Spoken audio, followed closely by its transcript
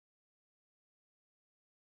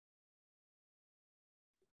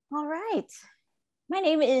All right. My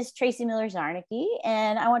name is Tracy Miller-Zarnicki,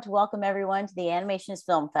 and I want to welcome everyone to the Animations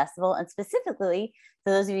Film Festival, and specifically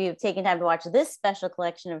to those of you who have taken time to watch this special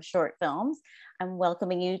collection of short films. I'm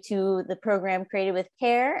welcoming you to the program created with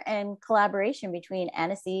care and collaboration between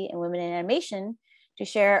Annecy and Women in Animation to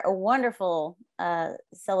share a wonderful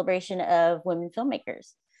celebration of women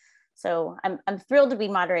filmmakers. So I'm thrilled to be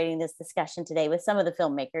moderating this discussion today with some of the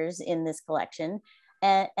filmmakers in this collection.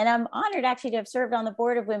 And I'm honored actually to have served on the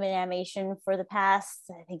board of Women in Animation for the past,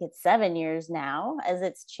 I think it's 7 years now, as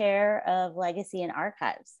its chair of legacy and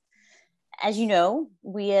archives. As you know,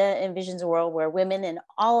 WIA envisions a world where women and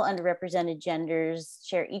all underrepresented genders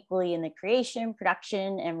share equally in the creation,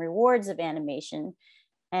 production, and rewards of animation.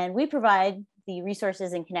 And we provide the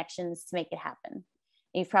resources and connections to make it happen.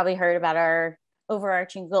 You've probably heard about our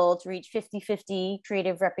overarching goal to reach 50-50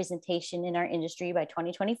 creative representation in our industry by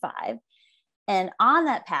 2025. And on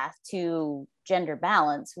that path to gender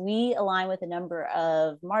balance, we align with a number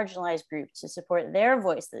of marginalized groups to support their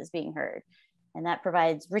voices being heard. And that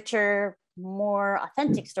provides richer, more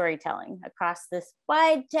authentic storytelling across this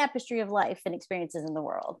wide tapestry of life and experiences in the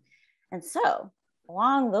world. And so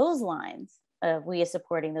along those lines of we are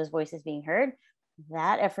supporting those voices being heard,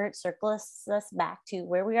 that effort circles us back to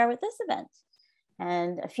where we are with this event.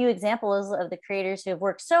 And a few examples of the creators who have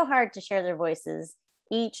worked so hard to share their voices,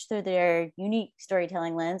 each through their unique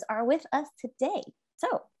storytelling lens, are with us today.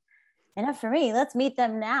 So enough for me, let's meet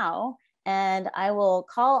them now. And I will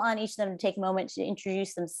call on each of them to take a moment to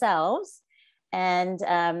introduce themselves. And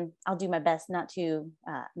I'll do my best not to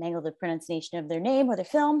mangle the pronunciation of their name or their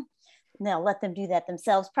film. And I'll let them do that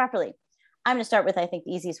themselves properly. I'm gonna start with, I think,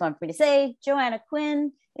 the easiest one for me to say. Joanna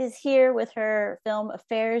Quinn is here with her film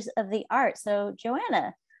Affairs of the Art. So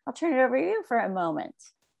Joanna, I'll turn it over to you for a moment.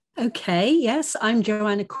 Okay, yes, I'm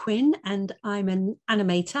Joanna Quinn and I'm an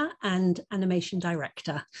animator and animation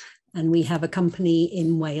director. And we have a company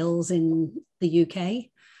in Wales in the UK,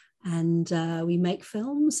 and we make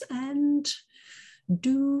films and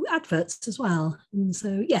do adverts as well. And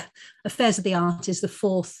so, yeah, Affairs of the Art is the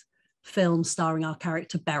fourth film starring our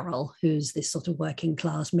character Beryl, who's this sort of working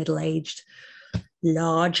class, middle-aged,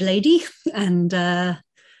 large lady. And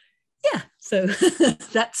yeah, so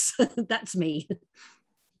that's me.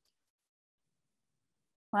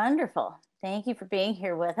 Wonderful. Thank you for being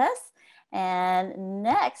here with us. And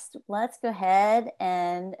next, let's go ahead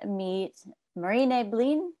and meet Marine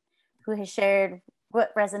Blin, who has shared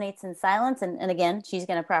What Resonates in Silence. And again, she's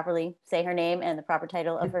going to properly say her name and the proper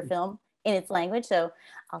title of her film in its language. So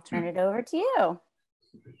I'll turn it over to you.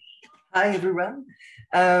 Hi, everyone.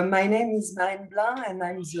 My name is Marine Blin, and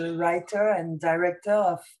I'm the writer and director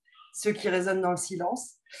of Ce qui résonne dans le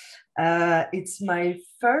silence. It's my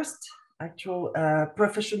first actual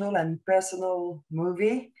professional and personal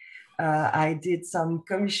movie. I did some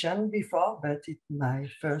commission before, but it's my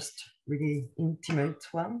first really intimate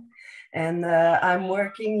one. And I'm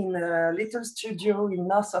working in a little studio in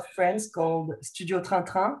north of France called Studio Train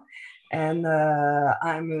Train. And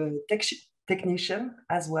I'm a technician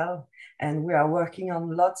as well. And we are working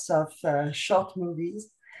on lots of short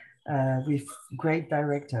movies with great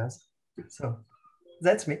directors. So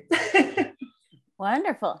that's me.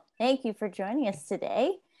 Wonderful. Thank you for joining us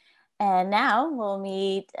today. And now we'll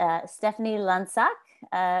meet Stephanie Lansac,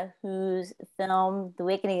 whose film, The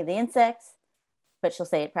Awakening of the Insects, but she'll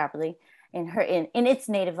say it properly in its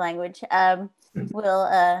native language,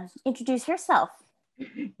 will introduce herself.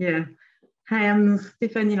 Yeah. Hi, I'm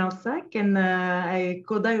Stephanie Lansac, and I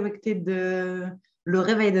co-directed Le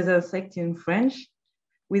Réveil des Insectes in French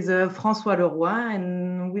with François Leroy,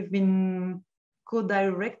 and we've been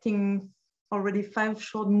co-directing already 5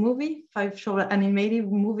 short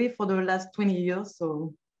animated movies for the last 20 years.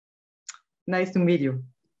 So nice to meet you.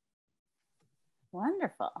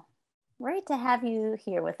 Wonderful. Great to have you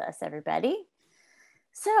here with us, everybody.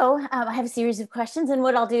 So I have a series of questions, and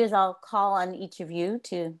what I'll do is I'll call on each of you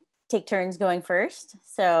to take turns going first.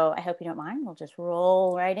 So I hope you don't mind. We'll just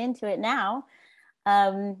roll right into it now.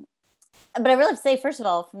 But I really have to say, first of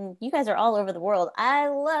all, you guys are all over the world. I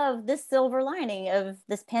love this silver lining of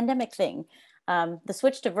this pandemic thing. The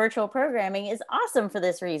switch to virtual programming is awesome for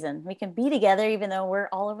this reason. We can be together even though we're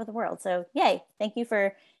all over the world. So yay, thank you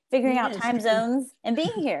for figuring out time zones and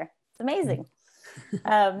being here. It's amazing.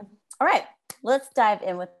 All right, let's dive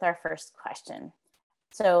in with our first question.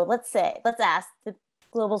 So let's ask, the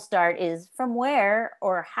global start is, from where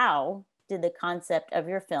or how did the concept of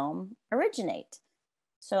your film originate?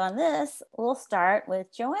 So on this, we'll start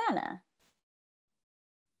with Joanna.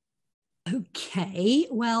 Okay,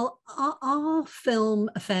 well, our film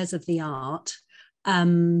Affairs of the Art,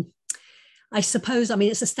 I suppose, I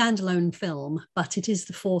mean, it's a standalone film, but it is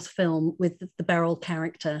the fourth film with the Beryl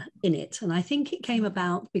character in it. And I think it came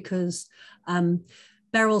about because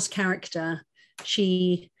Beryl's character,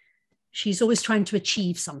 she's always trying to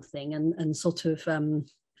achieve something and sort of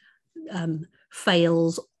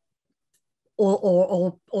fails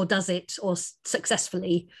or does it or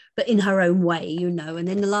successfully, but in her own way, you know. And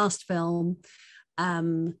in the last film,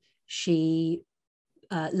 she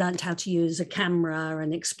learned how to use a camera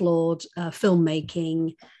and explored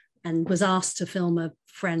filmmaking, and was asked to film a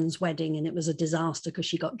friend's wedding, and it was a disaster because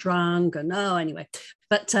she got drunk and anyway.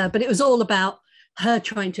 But it was all about her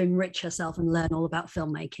trying to enrich herself and learn all about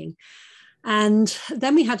filmmaking. And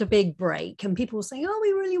then we had a big break, and people were saying, "Oh,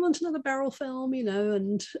 we really want another Beryl film," you know,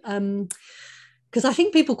 and because I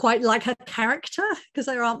think people quite like her character, because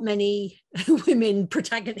there aren't many women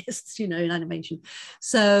protagonists, you know, in animation.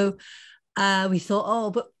 So we thought, oh,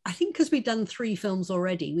 but I think because we'd done 3 films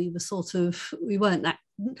already, we weren't that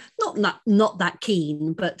not that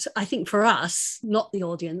keen. But I think for us, not the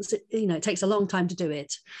audience, it takes a long time to do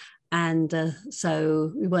it, and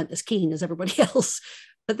so we weren't as keen as everybody else.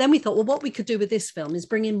 But then we thought, well, what we could do with this film is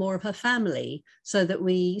bring in more of her family, so that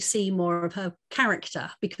we see more of her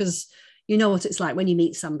character, because you know what it's like when you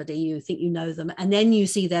meet somebody, you think you know them, and then you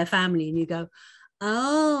see their family and you go,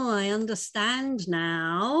 oh, I understand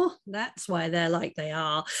now. That's why they're like they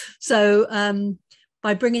are. So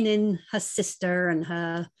by bringing in her sister and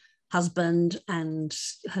her husband and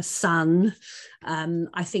her son,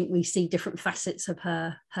 I think we see different facets of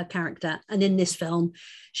her character. And in this film,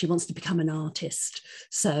 she wants to become an artist.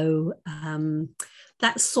 So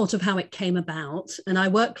that's sort of how it came about. And I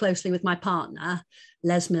work closely with my partner,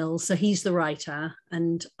 Les Mills. So he's the writer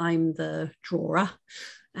and I'm the drawer.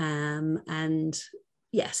 And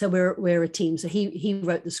yeah, so we're a team. So he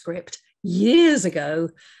wrote the script years ago,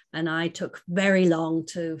 and I took very long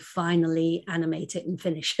to finally animate it and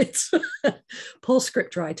finish it. Poor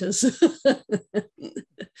script writers.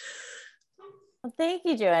 Well, thank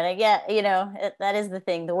you, Joanna. Yeah, that is the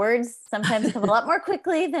thing. The words sometimes come a lot more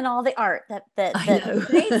quickly than all the art that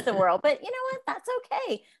creates the world. But you know what? That's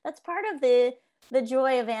okay. That's part of the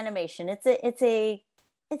joy of animation. It's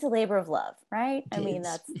a labor of love, right? I mean,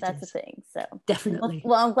 that's a thing. So definitely.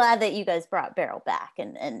 Well, I'm glad that you guys brought Beryl back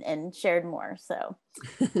and shared more. So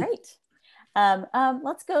great.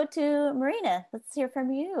 Let's go to Marina. Let's hear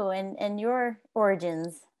from you and your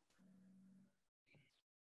origins.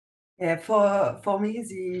 Yeah, for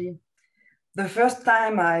me, the first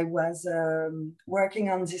time I was working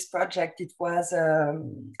on this project, it was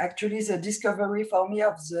actually the discovery for me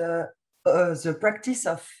of the practice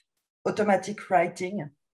of automatic writing.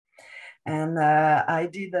 And I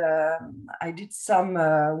did some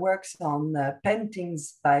works on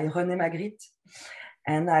paintings by René Magritte.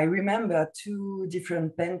 And I remember 2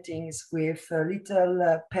 different paintings with a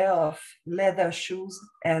little pair of leather shoes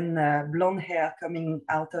and blonde hair coming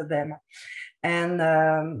out of them. And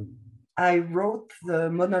I wrote the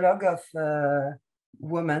monologue of a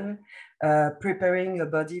woman preparing a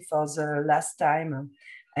body for the last time.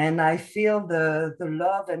 And I feel the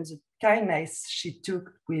love and the kindness she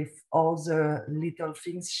took with all the little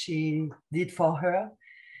things she did for her.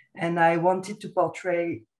 And I wanted to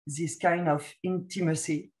portray this kind of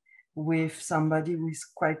intimacy with somebody who is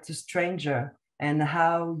quite a stranger, and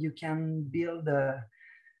how you can build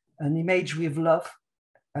an image with love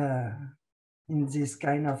in this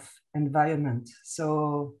kind of environment.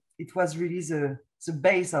 So it was really the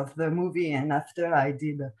base of the movie. And after I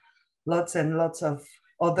did lots and lots of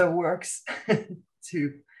other works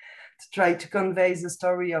to try to convey the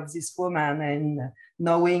story of this woman, and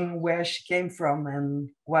knowing where she came from and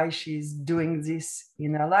why she's doing this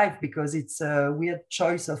in her life, because it's a weird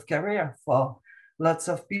choice of career for lots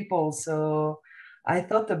of people. So I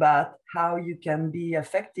thought about how you can be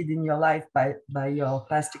affected in your life by your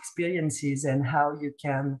past experiences, and how you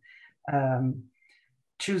can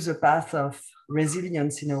choose a path of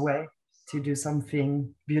resilience in a way to do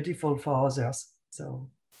something beautiful for others. So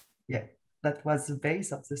yeah, that was the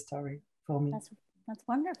base of the story for me. That's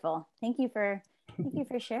wonderful. Thank you for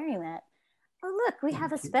sharing that. Oh, look, we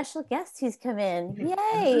have a special guest who's come in.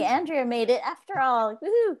 Yay, Andrea made it after all.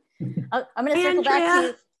 Woohoo! I'm going to circle back to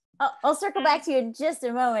you. I'll circle back to you in just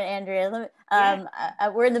a moment, Andrea.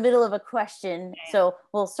 We're in the middle of a question, so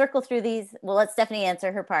we'll circle through these. We'll let Stephanie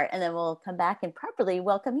answer her part, and then we'll come back and properly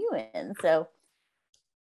welcome you in. So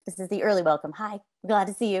this is the early welcome. Hi, glad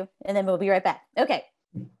to see you. And then we'll be right back. Okay.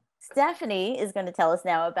 Stephanie is going to tell us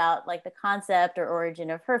now about like the concept or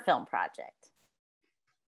origin of her film project.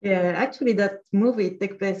 Yeah, actually that movie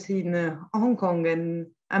takes place in Hong Kong, and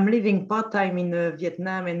I'm living part-time in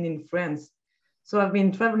Vietnam and in France. So I've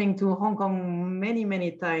been traveling to Hong Kong many,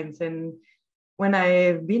 many times. And when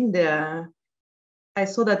I've been there, I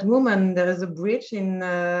saw that woman, there is a bridge in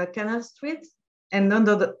Canal Street. And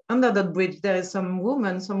under that bridge, there is some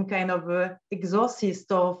woman, some kind of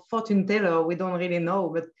exorcist or fortune teller. We don't really know.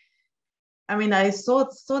 But I mean, I saw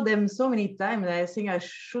them so many times. And I think I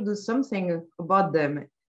should do something about them.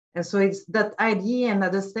 And so it's that idea. And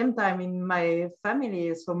at the same time, in my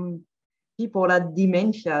family, some people had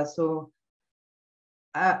dementia. So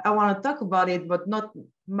I want to talk about it, but not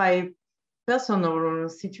my personal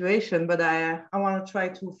situation, but I want to try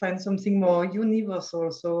to find something more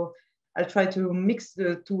universal. So I try to mix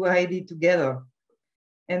the two ideas together.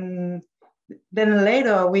 And then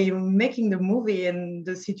later we making the movie, and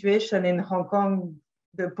the situation in Hong Kong,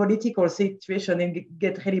 the political situation, it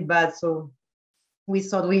get really bad. So we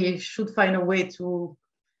thought we should find a way to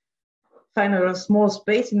find a small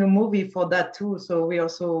space in the movie for that too. So we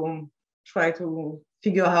also try to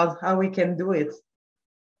figure out how we can do it.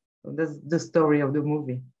 So that's the story of the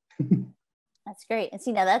movie. That's great. And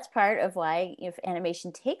see, now that's part of why if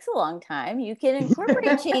animation takes a long time, you can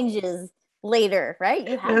incorporate changes later, right?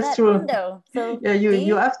 You have that true. window. So yeah,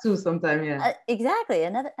 you have to sometime, yeah. Exactly.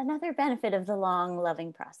 Another benefit of the long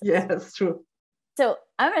loving process. Yeah, that's true. So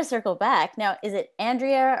I'm going to circle back. Now, is it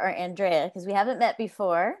Andrea or Andrea? Because we haven't met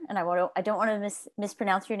before, and I don't want to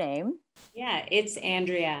mispronounce your name. Yeah, it's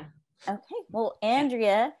Andrea. Okay. Well,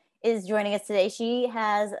 Andrea is joining us today. She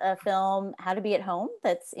has a film, How to Be at Home,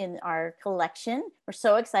 that's in our collection. We're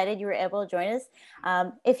so excited you were able to join us.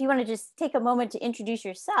 If you want to just take a moment to introduce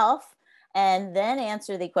yourself and then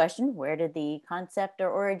answer the question, where did the concept or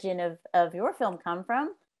origin of your film come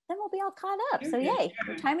from? Then we'll be all caught up. So yay,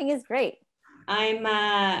 your timing is great. I'm,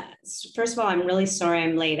 first of all, I'm really sorry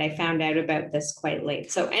I'm late. I found out about this quite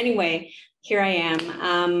late. So anyway, here I am.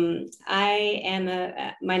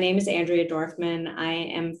 My name is Andrea Dorfman. I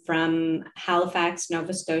am from Halifax,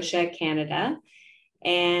 Nova Scotia, Canada.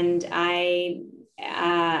 And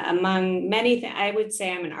among many things, I would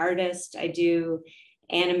say I'm an artist. I do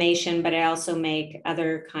animation, but I also make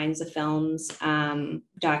other kinds of films,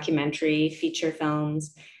 documentary, feature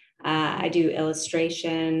films. I do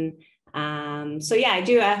illustration. So yeah, I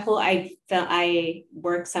do I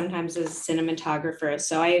work sometimes as a cinematographer.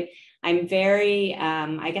 So I'm very,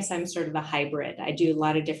 I guess I'm sort of a hybrid. I do a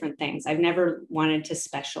lot of different things. I've never wanted to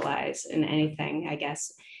specialize in anything, I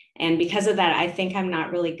guess. And because of that, I think I'm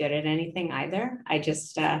not really good at anything either. I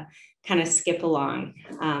just kind of skip along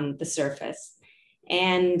the surface.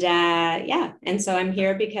 And and so I'm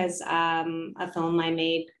here because a film I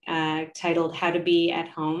made titled How to Be at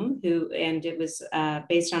Home, and it was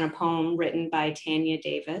based on a poem written by Tanya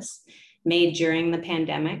Davis, made during the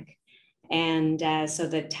pandemic. And so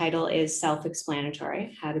the title is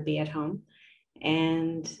self-explanatory, How to Be at Home.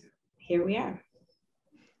 And here we are.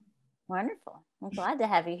 Wonderful. I'm glad to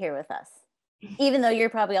have you here with us, even though you're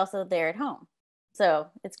probably also there at home. So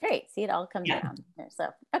it's great. See, it all comes around. So,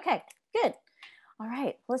 okay, good. All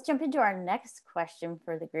right, let's jump into our next question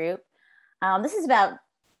for the group. This is about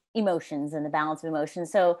emotions and the balance of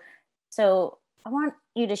emotions. So I want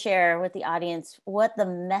you to share with the audience what the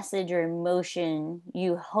message or emotion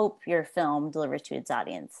you hope your film delivers to its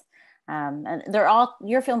audience. And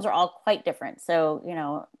your films are all quite different. So,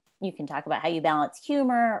 you can talk about how you balance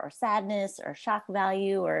humor or sadness or shock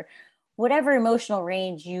value or whatever emotional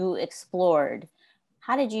range you explored.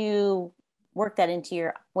 How did you work that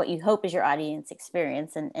into what you hope is your audience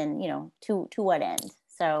experience and to what end?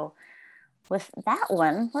 So with that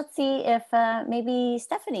one, let's see if maybe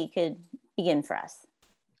Stephanie could begin for us.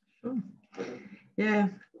 Sure. Yeah,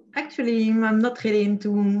 actually, I'm not really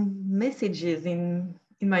into messages in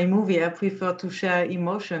my movie. I prefer to share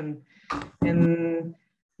emotion, and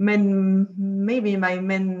maybe my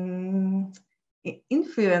main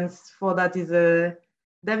influence for that is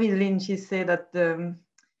David Lynch. He said that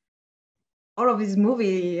all of his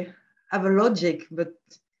movies have a logic, but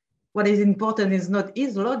what is important is not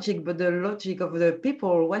his logic, but the logic of the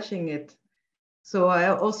people watching it. So I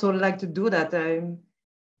also like to do that. I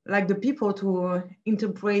like the people to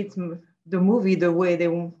interpret the movie the way they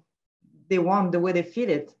want, the way they feel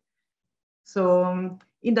it. So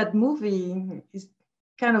in that movie, it's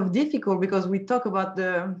kind of difficult because we talk about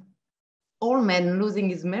the old man losing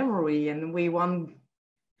his memory, and we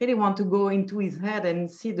really want to go into his head and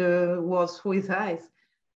see the world through his eyes.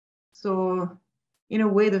 So in a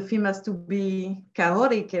way, the film has to be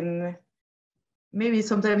chaotic, and maybe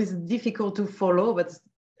sometimes it's difficult to follow, but it's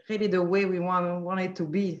really the way we want it to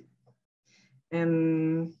be.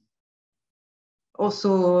 And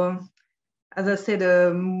also, as I said,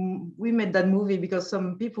 we made that movie because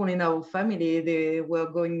some people in our family, they were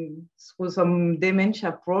going through some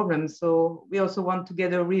dementia problems. So we also want to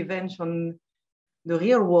get a revenge on the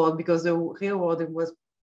real world, because the real world was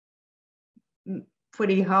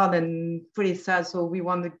pretty hard and pretty sad. So we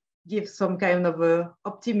want to give some kind of a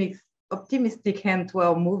optimistic hand to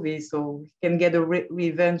our movie, so we can get a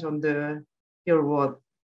revenge on the real world.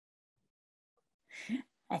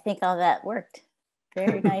 I think all that worked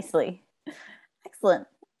very nicely. Excellent.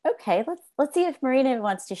 Okay, let's see if Marina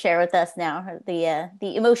wants to share with us now the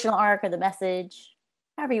emotional arc or the message,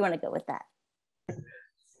 however you want to go with that.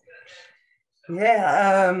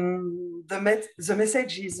 Yeah, the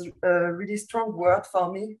message is a really strong word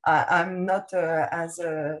for me. I'm not, as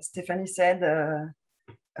Stephanie said,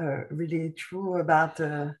 really true about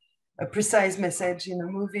a precise message in a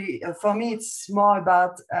movie. For me, it's more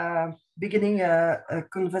about beginning a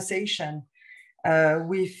conversation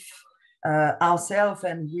with ourselves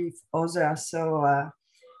and with others. So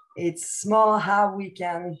it's more how we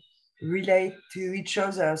can relate to each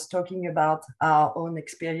other, talking about our own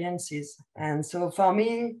experiences. And so for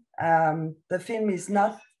me, the film is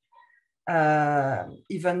not,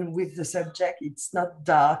 even with the subject, it's not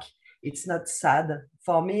dark, it's not sad.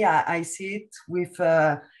 For me, I see it with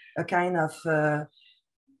a kind of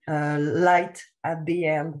light at the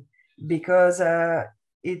end, because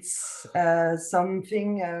it's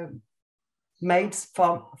something made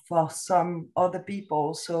for some other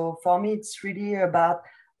people. So for me, it's really about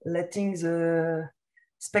letting the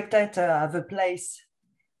spectator have a place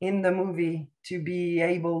in the movie to be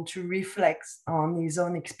able to reflect on his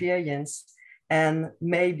own experience. And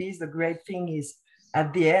maybe the great thing is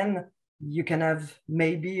at the end, you can have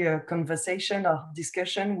maybe a conversation or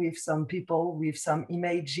discussion with some people, with some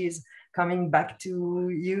images coming back to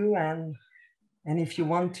you. And if you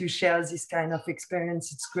want to share this kind of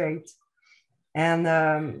experience, it's great. And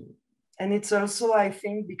it's also, I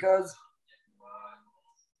think, because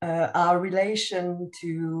our relation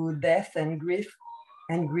to death and grief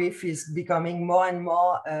is becoming more and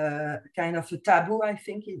more kind of a taboo, I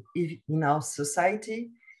think, in our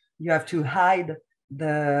society. You have to hide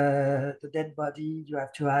the dead body, you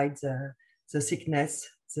have to hide the sickness,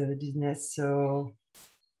 the disease. So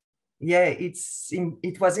yeah,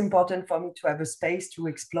 it was important for me to have a space to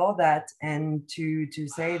explore that, and to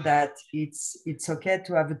say that it's okay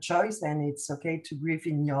to have a choice, and it's okay to grieve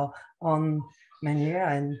in your own manner,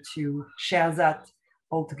 and to share that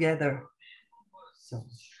all together. So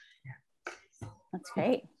yeah. That's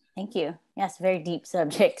great. Thank you. Yes, very deep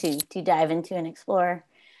subject to dive into and explore.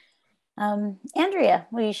 Andrea,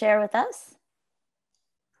 will you share with us?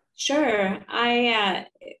 Sure.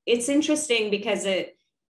 It's interesting because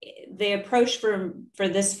the approach for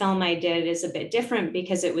this film I did is a bit different,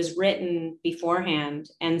 because it was written beforehand.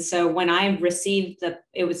 And so when I received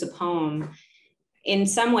it was a poem, in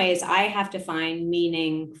some ways I have to find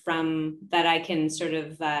meaning from that I can sort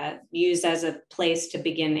of use as a place to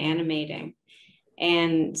begin animating.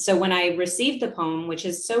 And so when I received the poem, which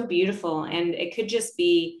is so beautiful, and it could just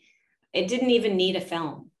be, it didn't even need a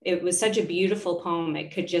film. It was such a beautiful poem.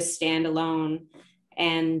 It could just stand alone.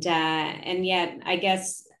 And yet, I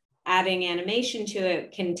guess adding animation to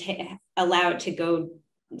it can allow it to go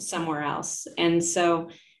somewhere else. And so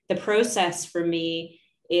the process for me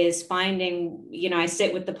is finding, I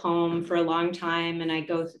sit with the poem for a long time, and I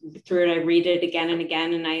go through it, I read it again and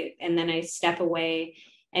again, and then I step away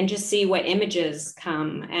and just see what images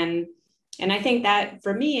come. And I think that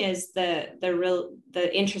for me is the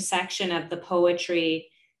intersection of the poetry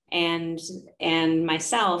and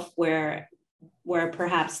myself, where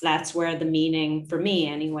perhaps that's where the meaning, for me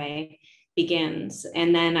anyway, begins.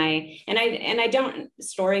 And then I don't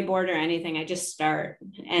storyboard or anything. I just start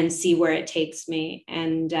and see where it takes me.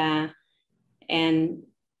 And I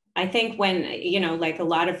think when, like a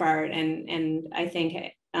lot of art, and I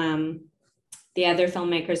think the other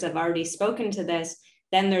filmmakers have already spoken to this,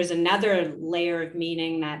 then there's another layer of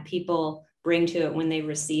meaning that people bring to it when they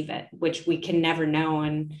receive it, which we can never know.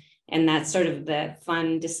 And that's sort of the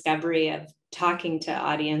fun discovery of talking to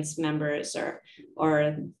audience members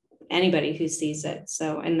or anybody who sees it.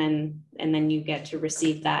 So, and then you get to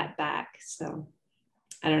receive that back. So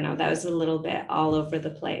I don't know, that was a little bit all over the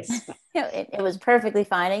place. It was perfectly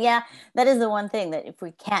fine. And yeah, that is the one thing, that if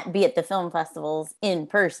we can't be at the film festivals in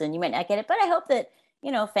person, you might not get it. But I hope that,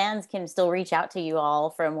 fans can still reach out to you all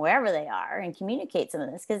from wherever they are and communicate some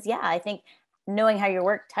of this. Because yeah, I think knowing how your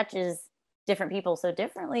work touches different people so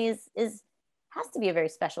differently has to be a very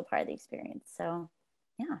special part of the experience. So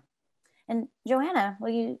yeah. And Joanna, will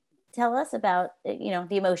you tell us about, the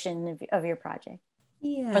emotion of your project?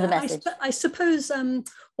 Yeah, for the message? I suppose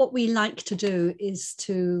what we like to do is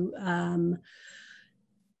to,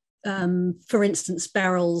 for instance,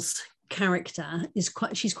 Beryl's character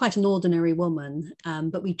she's quite an ordinary woman,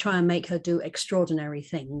 but we try and make her do extraordinary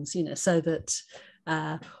things, so that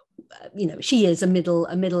she is a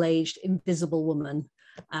middle-aged invisible woman.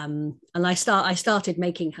 And I started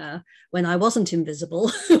making her when I wasn't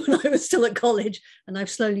invisible, when I was still at college, and I've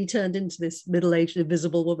slowly turned into this middle-aged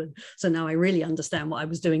invisible woman. So now I really understand what I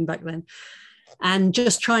was doing back then, and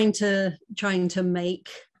just trying to make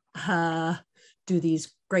her do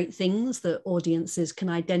these great things that audiences can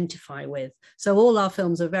identify with. So all our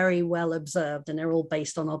films are very well observed, and they're all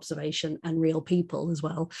based on observation and real people as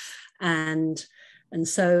well. And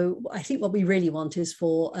so I think what we really want is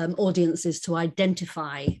for audiences to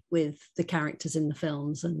identify with the characters in the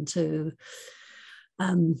films, and to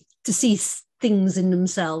see things in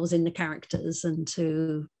themselves in the characters, and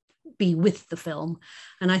to be with the film.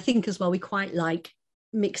 And I think as well, we quite like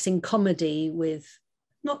mixing comedy with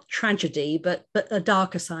not tragedy, but a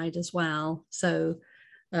darker side as well. So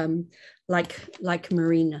like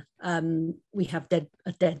Marina, we have a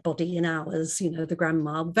dead body in ours, the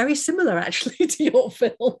grandma, very similar actually to your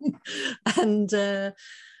film. and so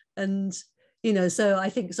I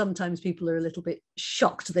think sometimes people are a little bit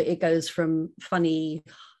shocked that it goes from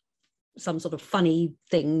some sort of funny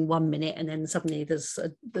thing 1 minute, and then suddenly there's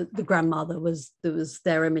the grandmother that was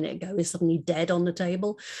there a minute ago is suddenly dead on the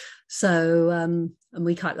table. So and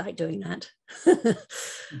we quite like doing that.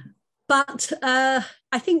 But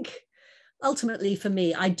I think ultimately for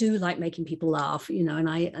me, I do like making people laugh,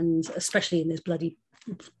 and especially in this bloody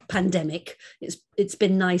pandemic, it's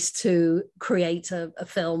been nice to create a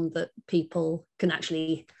film that people can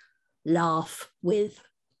actually laugh with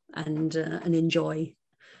and enjoy.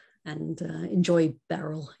 And enjoy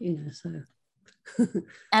Beryl, so.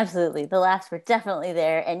 Absolutely. The laughs were definitely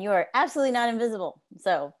there, and you are absolutely not invisible.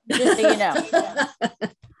 So just so you know.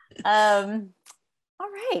 All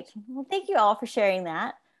right. Well, thank you all for sharing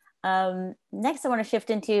that. Next, I want to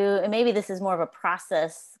shift into, and maybe this is more of a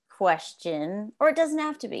process question, or it doesn't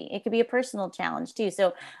have to be. It could be a personal challenge too.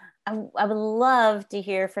 So I would love to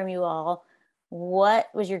hear from you all.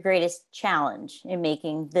 What was your greatest challenge in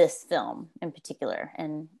making this film in particular?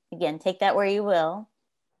 And again, take that where you will.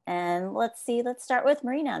 And let's start with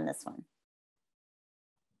Marina on this one.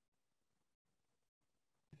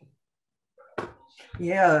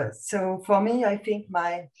 Yeah, so for me, I think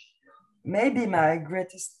maybe my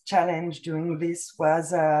greatest challenge doing this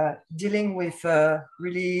was dealing with a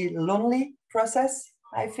really lonely process,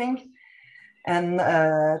 I think, and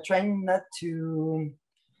trying not to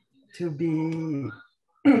be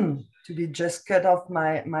to be just cut off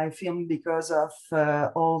my film because of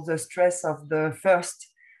all the stress of the first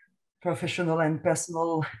professional and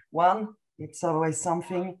personal one. It's always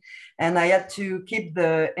something. And I had to keep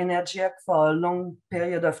the energy up for a long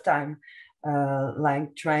period of time,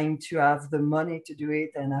 like trying to have the money to do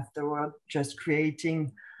it, and afterward just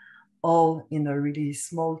creating all in a really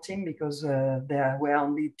small team, because there were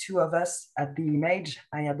only 2 of us at the image.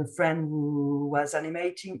 I had a friend who was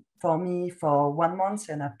animating for me for 1 month,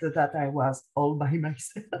 and after that I was all by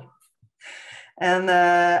myself. And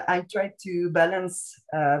I tried to balance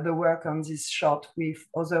the work on this short with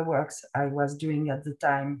other works I was doing at the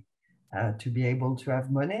time to be able to have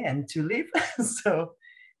money and to live. So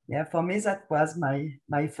yeah, for me, that was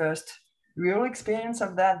my first real experience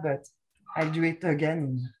of that, but I'll do it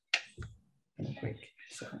again in quick.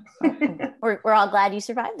 So. We're all glad you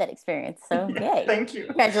survived that experience. So yay. Thank you.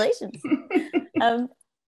 Congratulations.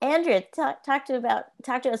 Andrea, talk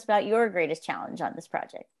to us about your greatest challenge on this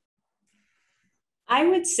project. I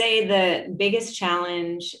would say the biggest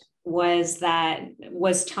challenge was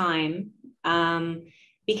time.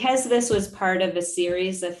 Because this was part of a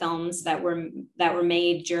series of films that were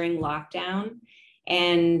made during lockdown,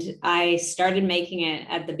 and I started making it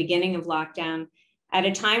at the beginning of lockdown, at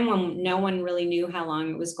a time when no one really knew how long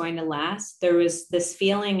it was going to last. There was this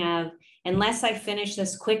feeling of, unless I finish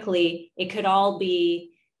this quickly,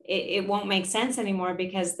 it won't make sense anymore,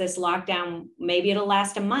 because this lockdown, maybe it'll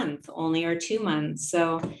last a month only, or 2 months.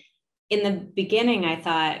 So in the beginning, I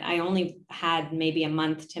thought I only had maybe a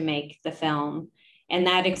month to make the film, and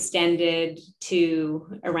that extended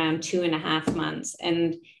to around 2.5 months.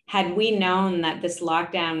 And had we known that this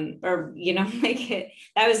lockdown, or,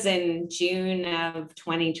 that was in June of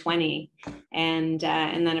 2020. And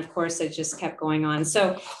then of course it just kept going on.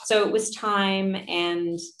 So it was time.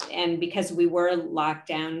 And because we were locked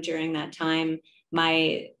down during that time,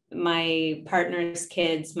 my partner's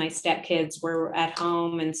kids, my stepkids, were at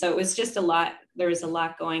home. And so it was just a lot. There was a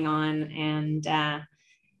lot going on.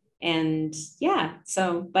 And yeah,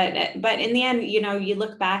 so, but in the end, you know, you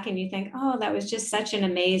look back and you think, oh, that was just such an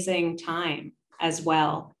amazing time as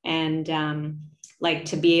well. And like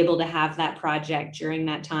to be able to have that project during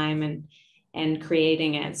that time and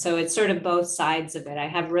creating it. So it's sort of both sides of it. I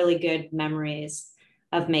have really good memories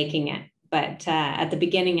of making it, but at the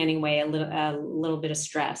beginning anyway, a little bit of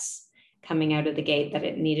stress coming out of the gate that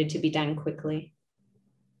it needed to be done quickly.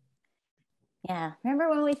 Yeah. Remember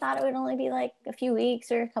when we thought it would only be like a few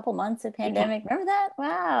weeks or a couple months of pandemic? Remember that?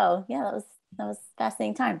 Wow. Yeah, that was a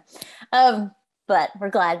fascinating time. But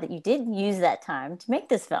we're glad that you did use that time to make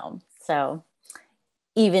this film. So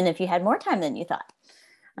even if you had more time than you thought,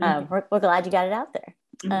 we're glad you got it out there.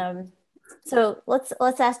 So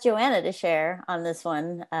let's ask Joanna to share on this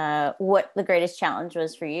one what the greatest challenge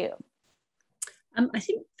was for you. I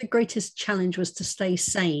think the greatest challenge was to stay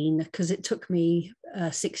sane, because it took me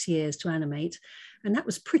 6 years to animate, and that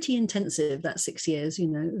was pretty intensive. That 6 years, you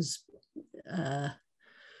know,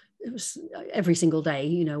 it was every single day,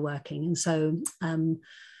 you know, working, and so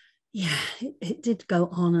yeah, it did go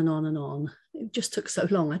on and on and on. It just took so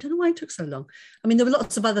long. I don't know why it took so long. I mean, there were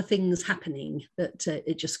lots of other things happening, but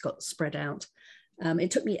it just got spread out.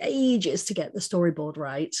 It took me ages to get the storyboard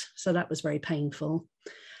right, so that was very painful.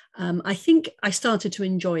 I think I started to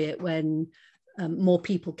enjoy it when more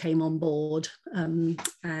people came on board, and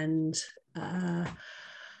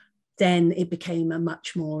then it became a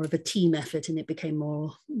much more of a team effort, and it became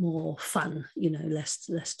more fun, you know,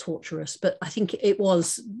 less torturous. But I think it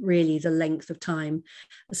was really the length of time,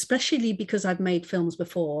 especially because I've made films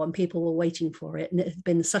before and people were waiting for it, and it had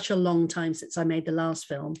been such a long time since I made the last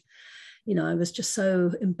film. You know, I was just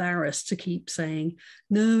so embarrassed to keep saying,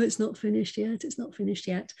 no, it's not finished yet, it's not finished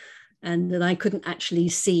yet. And that I couldn't actually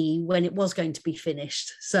see when it was going to be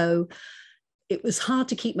finished. So it was hard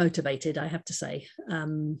to keep motivated, I have to say.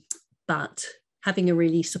 But having a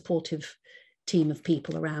really supportive team of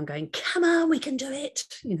people around going, come on, we can do it.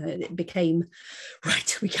 You know, it became,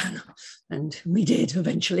 right, we can. And we did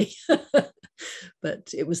eventually.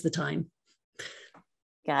 But it was the time.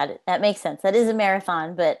 Got it. That makes sense. That is a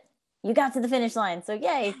marathon, but you got to the finish line. So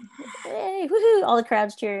yay, yay, woohoo, all the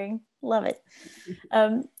crowds cheering. Love it.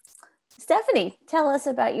 Stephanie, tell us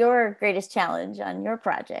about your greatest challenge on your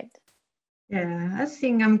project. Yeah, I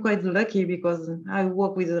think I'm quite lucky because I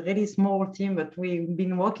work with a really small team, but we've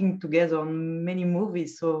been working together on many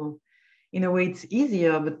movies. So in a way it's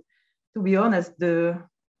easier, but to be honest,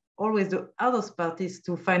 always the hardest part is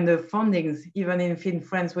to find the fundings. Even if in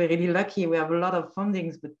France, we're really lucky, we have a lot of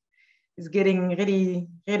fundings, but it's getting really,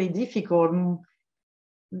 really difficult.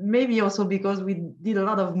 Maybe also because we did a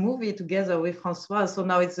lot of movie together with Francois. So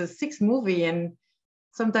now it's a 6th movie, and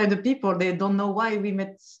sometimes the people, they don't know why we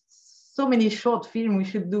made so many short films. We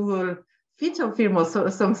should do a feature film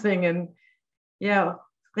or something. And yeah,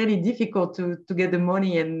 it's really difficult to get the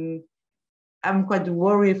money. And I'm quite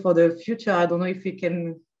worried for the future. I don't know if we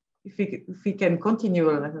can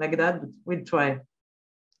continue like that, but we'll try.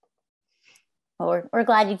 Well, we're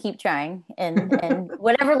glad you keep trying, and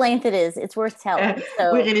whatever length it is, it's worth telling.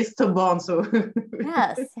 So we're really stubborn. So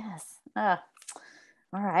yes.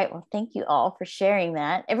 All right. Well, thank you all for sharing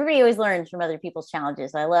that. Everybody always learns from other people's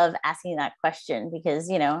challenges. I love asking that question because,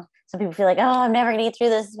 you know, some people feel like, oh, I'm never going to get through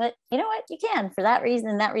this. But you know what? You can. For that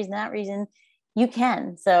reason, that reason, you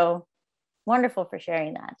can. So wonderful for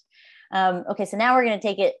sharing that. Okay. So now we're going to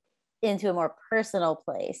take it into a more personal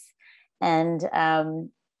place. And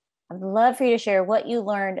I'd love for you to share what you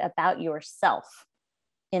learned about yourself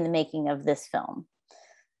in the making of this film.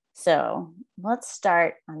 So let's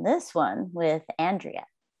start on this one with Andrea.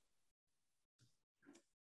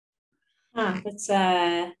 What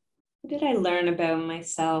did I learn about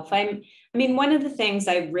myself? I mean, one of the things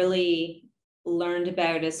I really learned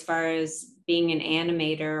about as far as being an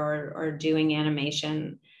animator or doing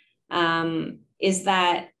animation is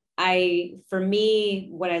that for me,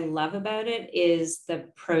 what I love about it is the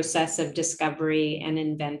process of discovery and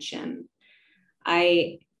invention.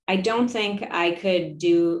 I don't think I could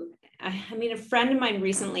I mean, a friend of mine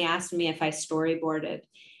recently asked me if I storyboarded,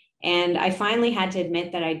 and I finally had to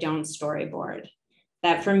admit that I don't storyboard.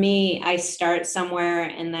 That for me, I start somewhere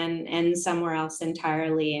and then end somewhere else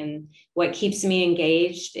entirely. And what keeps me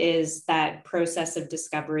engaged is that process of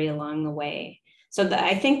discovery along the way. So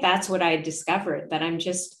I think that's what I discovered, that I'm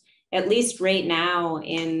just, at least right now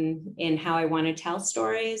in how I want to tell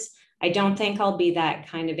stories, I don't think I'll be that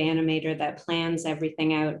kind of animator that plans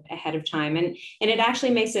everything out ahead of time. And it actually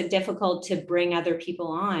makes it difficult to bring other people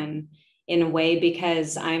on in a way,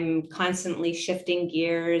 because I'm constantly shifting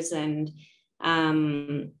gears and,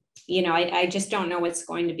 you know, I just don't know what's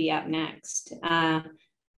going to be up next.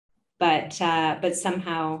 but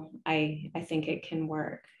somehow I think it can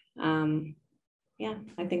work. Yeah,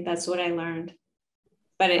 I think that's what I learned.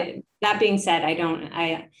 But that being said,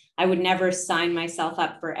 I would never sign myself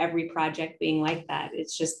up for every project being like that.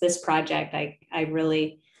 It's just this project, I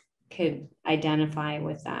really could identify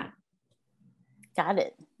with that. Got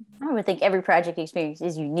it. I would think every project experience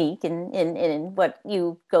is unique in what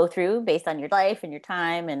you go through based on your life and your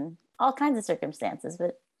time and all kinds of circumstances,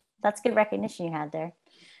 but that's good recognition you had there.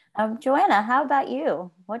 Joanna, how about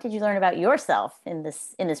you? What did you learn about yourself in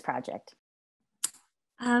this project?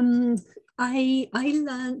 I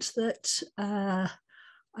learned that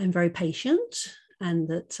I'm very patient and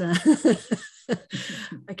that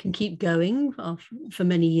I can keep going for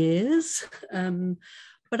many years.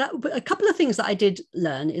 But a couple of things that I did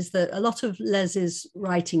learn is that a lot of Les's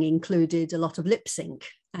writing included a lot of lip sync.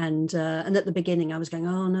 And at the beginning I was going,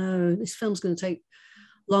 oh no, this film's going to take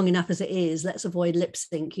long enough as it is. Let's avoid lip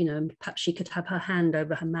sync. Perhaps she could have her hand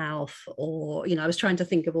over her mouth, or, I was trying to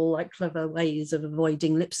think of all like clever ways of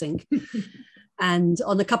avoiding lip sync. And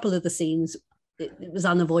on a couple of the scenes, it was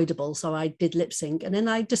unavoidable. So I did lip sync, and then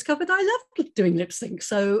I discovered I loved doing lip sync.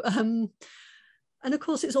 So, and of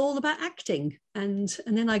course, it's all about acting. And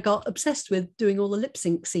then I got obsessed with doing all the lip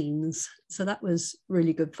sync scenes. So that was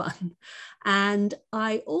really good fun. And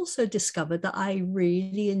I also discovered that I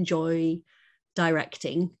really enjoy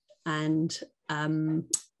directing and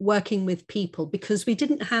working with people, because we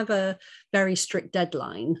didn't have a very strict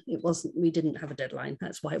deadline. We didn't have a deadline.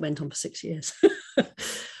 That's why it went on for 6 years.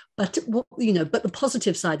 But the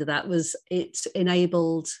positive side of that was it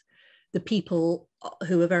enabled the people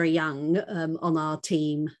who were very young on our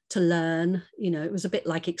team to learn. It was a bit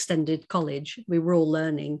like extended college. We were all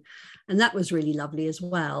learning, and that was really lovely as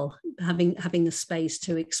well, having the space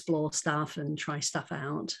to explore stuff and try stuff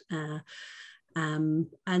out.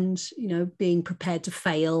 And being prepared to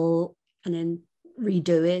fail and then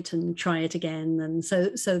redo it and try it again. And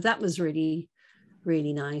so that was really,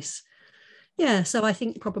 really nice. Yeah, so I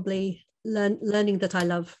think probably learning that I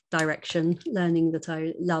love direction, learning that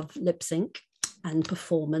I love lip sync and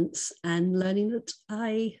performance, and learning that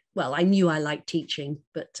I knew I liked teaching,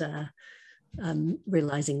 but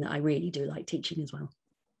realizing that I really do like teaching as well.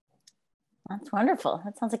 That's wonderful.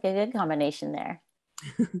 That sounds like a good combination there.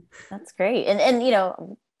 That's great. And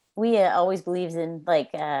we always believes in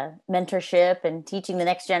like mentorship and teaching the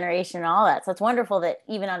next generation and all that. So it's wonderful that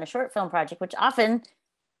even on a short film project, which often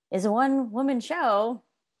is a one-woman show,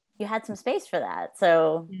 you had some space for that.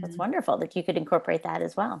 So It's wonderful that you could incorporate that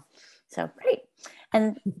as well. So great.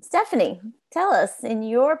 And Stephanie, tell us, in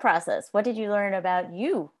your process, what did you learn about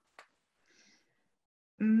you?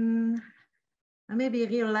 I maybe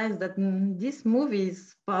realized that this movie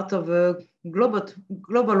is part of a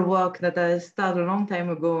global work that I started a long time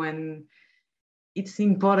ago, and it's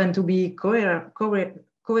important to be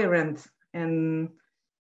coherent. And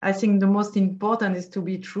I think the most important is to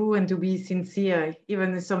be true and to be sincere,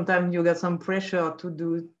 even if sometimes you get some pressure tell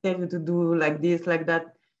you to do like this, like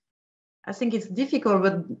that. I think it's difficult,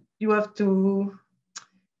 but you have to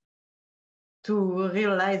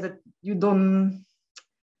realize that you don't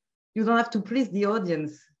have to please the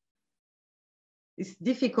audience. It's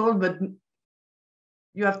difficult, but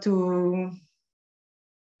you have to,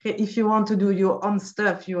 if you want to do your own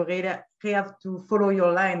stuff, you really have to follow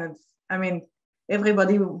your line.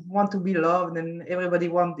 Everybody wants to be loved and everybody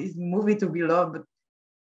wants his movie to be loved, but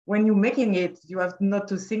when you're making it, you have not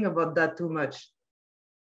to think about that too much.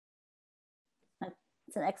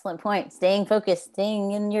 That's an excellent point. Staying focused,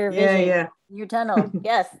 staying in your vision, your tunnel.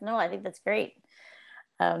 Yes, no, I think that's great.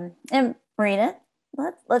 And Marina,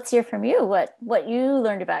 let's hear from you. What you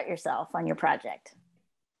learned about yourself on your project.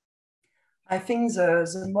 I think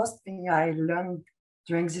the most thing I learned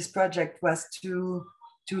during this project was to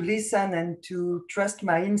listen and to trust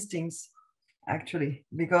my instincts, actually,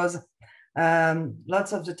 because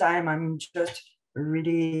lots of the time I'm just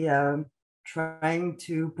really trying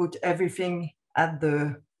to put everything at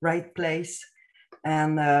the right place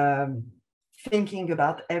and thinking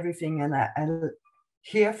about everything. And I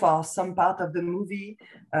here for some part of the movie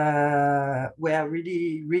were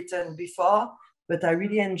really written before, but I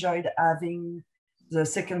really enjoyed having the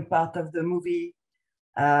second part of the movie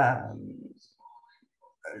a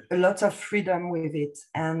lot of freedom with it,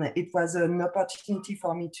 and it was an opportunity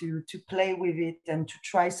for me to play with it and to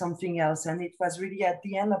try something else. And it was really at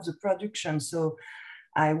the end of the production, so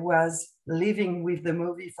I was living with the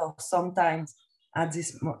movie for some time at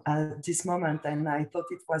this moment, and I thought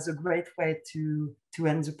it was a great way to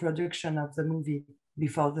end the production of the movie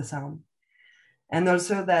before the sound. And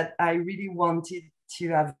also that I really wanted to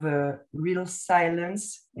have a real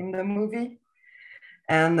silence in the movie.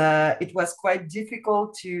 And it was quite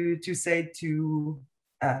difficult to say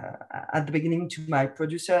at the beginning to my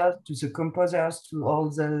producer, to the composers, to all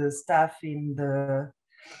the staff in the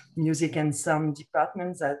music and sound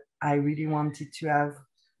departments that I really wanted to have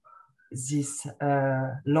this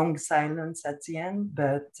long silence at the end,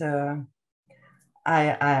 but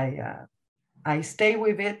I stay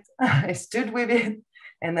with it. I stood with it,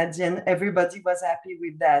 and at the end, everybody was happy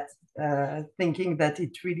with that, thinking that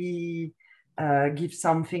it really gives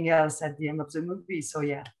something else at the end of the movie. So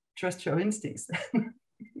yeah, trust your instincts.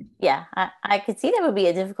 Yeah, I could see that would be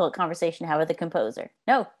a difficult conversation to have with a composer.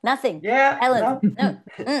 No, nothing. Yeah, Silence.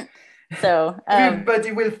 No. So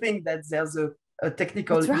everybody will think that there's a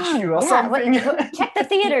technical issue or something. Check the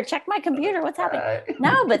theater, check my computer, what's happening?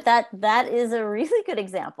 No, but that is a really good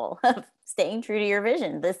example of staying true to your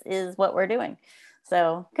vision. This is what we're doing.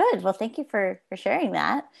 So good. Well, thank you for sharing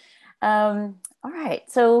that. All right.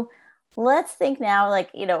 So let's think now, like,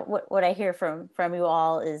 you know, what I hear from you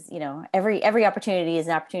all is, you know, every opportunity is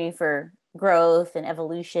an opportunity for growth and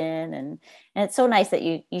evolution. And it's so nice that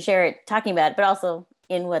you share it, talking about it, but also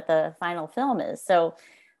in what the final film is. So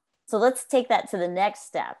let's take that to the next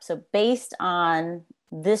step. So based on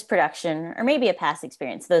this production, or maybe a past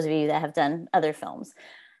experience, those of you that have done other films,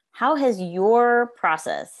 how has your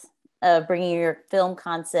process of bringing your film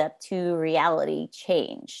concept to reality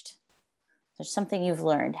changed? There's something you've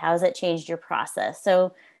learned. How has that changed your process?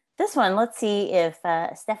 So this one, let's see if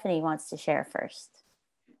Stephanie wants to share first.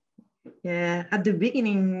 Yeah, at the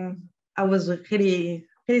beginning, I was really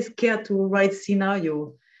scared to write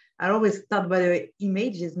scenario. I always start by the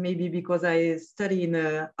images, maybe because I study in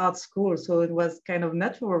an art school, so it was kind of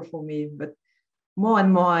natural for me. But more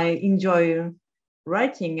and more, I enjoy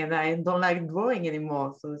writing, and I don't like drawing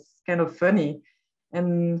anymore. So it's kind of funny.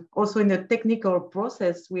 And also in the technical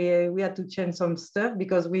process, we had to change some stuff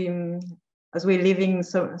because as we're living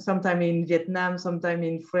sometime in Vietnam, sometime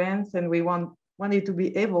in France, and we wanted to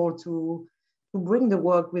be able to bring the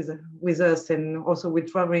work with us, and also we're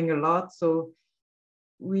traveling a lot. So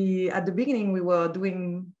at the beginning, we were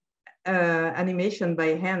doing animation by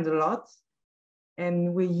hand a lot,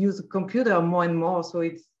 and we use a computer more and more, so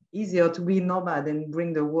it's easier to be nomad and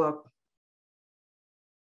bring the work.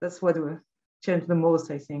 That's what changed the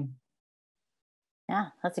most, I think. Yeah,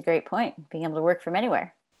 that's a great point, being able to work from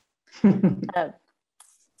anywhere.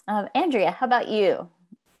 Andrea, how about you?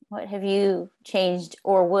 What have you changed,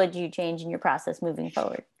 or would you change in your process moving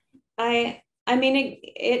forward? I mean,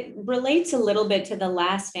 it relates a little bit to the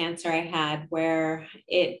last answer I had, where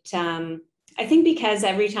I think because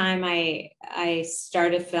every time I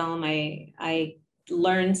start a film, I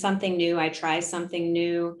learn something new, I try something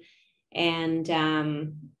new. And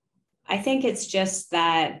I think it's just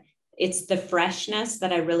that it's the freshness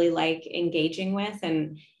that I really like engaging with.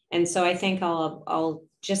 And so I think I'll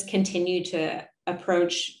just continue to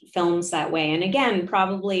approach films that way. And again,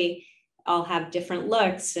 probably I'll have different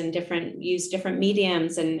looks and use different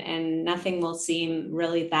mediums, and nothing will seem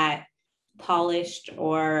really that polished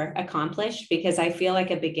or accomplished, because I feel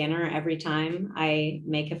like a beginner every time I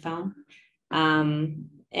make a film.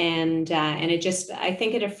 And it just, I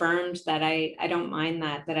think it affirmed that I don't mind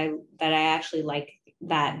that I actually like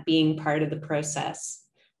that being part of the process,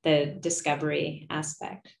 the discovery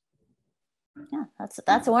aspect. Yeah,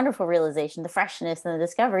 that's a wonderful realization. The freshness and the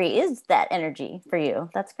discovery is that energy for you.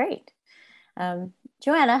 That's great.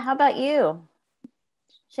 Joanna, how about you?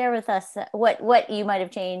 Share with us what you might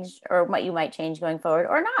have changed, or what you might change going forward,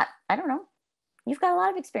 or not. I don't know. You've got a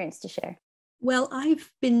lot of experience to share. Well,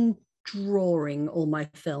 I've been drawing all my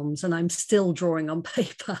films, and I'm still drawing on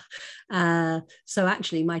paper. So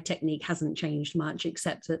actually my technique hasn't changed much,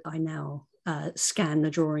 except that I now scan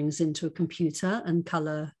the drawings into a computer and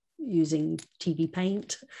color using TV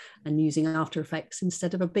Paint and using After Effects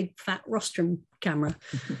instead of a big fat rostrum camera.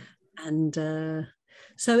 And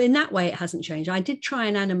so in that way, it hasn't changed. I did try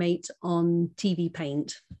and animate on TV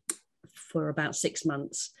Paint for about 6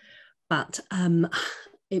 months, but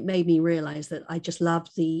it made me realize that I just love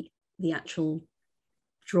the actual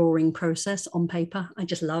drawing process on paper. I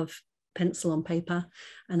just love pencil on paper,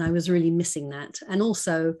 and I was really missing that. And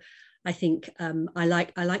also, I think I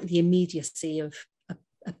like the immediacy of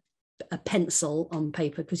a pencil on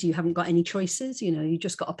paper, because you haven't got any choices, you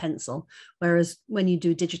just got a pencil. Whereas when you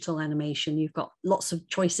do digital animation, you've got lots of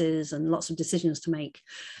choices and lots of decisions to make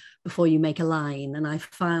before you make a line. And I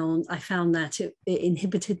found that it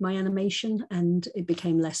inhibited my animation, and it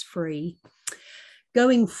became less free.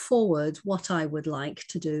 Going forward, what I would like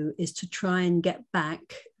to do is to try and get back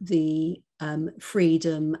the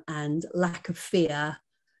freedom and lack of fear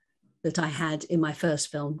that I had in my first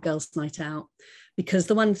film, Girls' Night Out. Because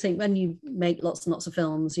the one thing, when you make lots and lots of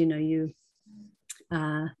films, you know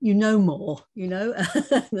more,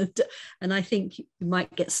 and I think you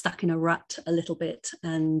might get stuck in a rut a little bit.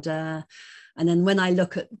 And then when I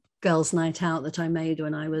look at Girls' Night Out that I made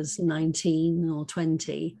when I was 19 or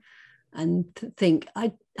 20, and think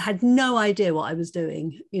I had no idea what I was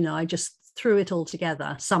doing, I just threw it all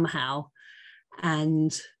together somehow,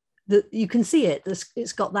 and you can see it.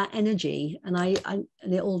 It's got that energy, and and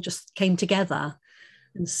it all just came together.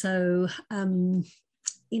 And so, I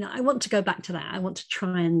want to go back to that. I want to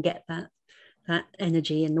try and get that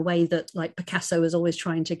energy in the way that, like, Picasso was always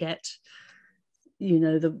trying to get,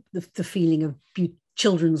 the feeling of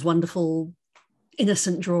children's wonderful,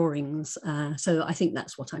 innocent drawings. So I think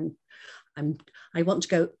that's what I want to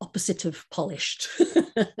go opposite of polished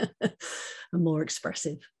and more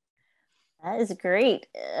expressive. That is a great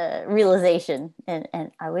realization. And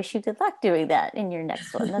I wish you good luck doing that in your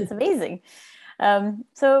next one. That's amazing.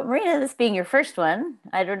 So Marina, this being your first one,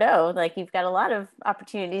 I don't know, like, you've got a lot of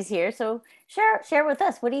opportunities here. So share with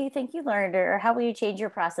us, what do you think you learned, or how will you change your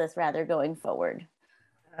process rather going forward?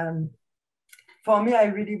 For me, I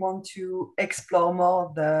really want to explore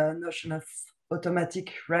more the notion of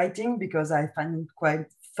automatic writing, because I find it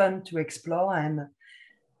quite fun to explore.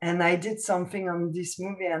 And I did something on this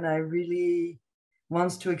movie, and I really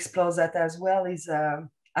want to explore that as well. Is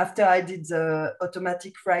after I did the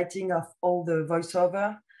automatic writing of all the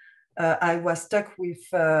voiceover, I was stuck with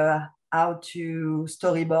how to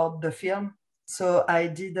storyboard the film. So I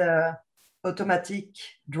did automatic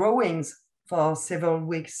drawings for several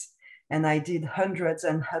weeks, and I did hundreds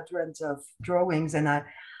and hundreds of drawings. And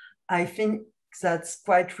I think that's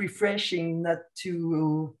quite refreshing, not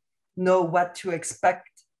to know what to expect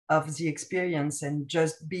of the experience, and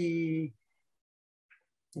just to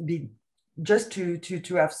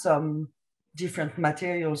have some different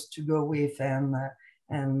materials to go with, and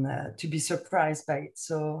to be surprised by it.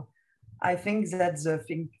 So I think that's the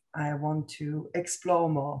thing I want to explore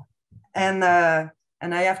more, and I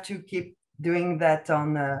have to keep doing that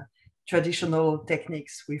on traditional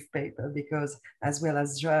techniques with paper, because, as well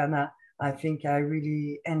as Joanna, I think I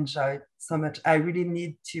really enjoyed so much. I really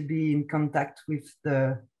need to be in contact with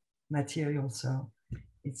the material, so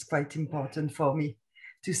it's quite important for me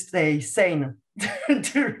to stay sane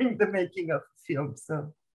during the making of film.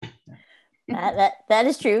 So that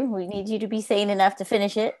is true. We need you to be sane enough to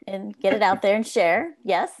finish it and get it out there and share.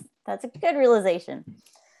 Yes, that's a good realization.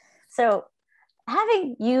 So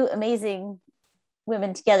having you amazing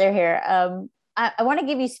women together here, I want to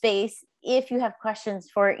give you space if you have questions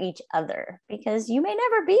for each other, because you may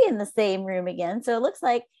never be in the same room again. So it looks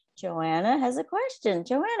like Joanna has a question.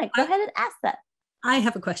 Joanna, go ahead and ask that. I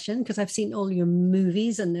have a question, because I've seen all your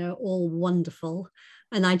movies and they're all wonderful.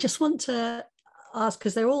 And I just want to ask,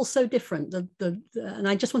 because they're all so different, and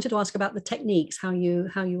I just wanted to ask about the techniques, how you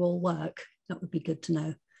all work. That would be good to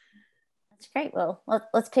know. That's great. Well,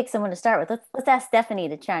 let's pick someone to start with. Let's ask Stephanie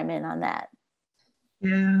to chime in on that.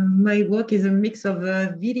 My work is a mix of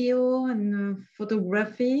video and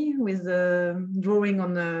photography with drawing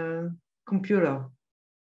on a computer.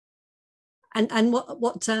 And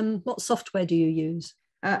what software do you use?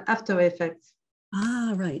 After Effects.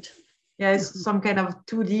 Ah, right. Yeah, it's some kind of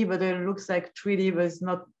 2D, but it looks like 3D, but it's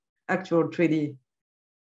not actual 3D.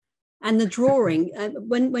 And the drawing,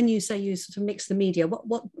 when you say you sort of mix the media,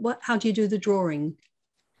 how do you do the drawing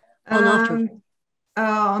on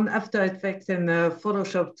on After Effects and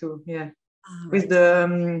Photoshop too? Yeah, right. With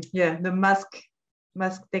the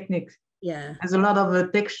mask technique. Yeah, there's a lot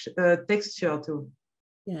of texture too.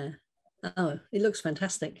 Yeah. Oh, it looks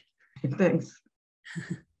fantastic. Thanks.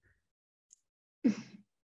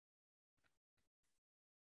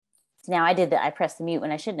 Now I pressed the mute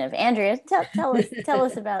when I shouldn't have. Andrea, tell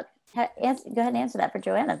us about. Go ahead and answer that for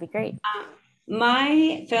Joanna. That'd be great.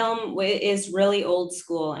 My film is really old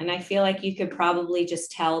school, and I feel like you could probably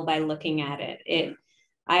just tell by looking at it.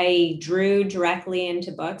 I drew directly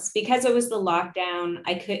into books because it was the lockdown.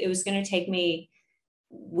 It was going to take me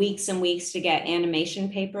weeks and weeks to get animation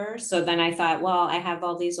paper. So then I thought, well, I have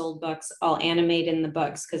all these old books, I'll animate in the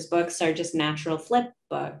books, because books are just natural flip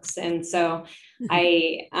books. And so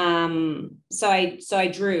I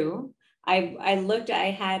drew. I looked,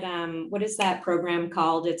 I had, what is that program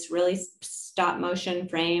called? It's really stop motion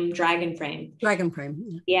frame, Dragon Frame.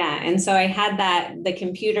 Yeah. And so I had the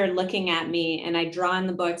computer looking at me, and I draw in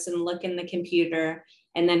the books and look in the computer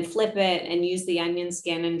and then flip it and use the onion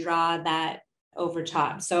skin and draw that over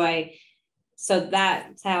top. So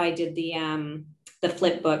that's how I did the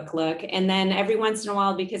flip book look. And then every once in a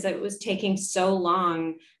while, because it was taking so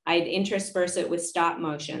long, I'd intersperse it with stop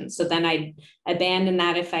motion. So then I'd abandon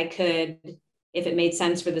that if I could, if it made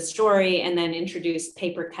sense for the story, and then introduce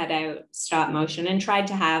paper cutout stop motion, and tried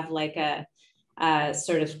to have like a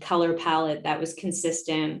sort of color palette that was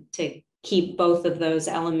consistent to keep both of those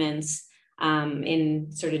elements in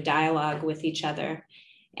sort of dialogue with each other.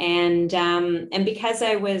 And because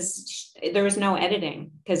there was no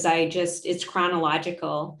editing, because it's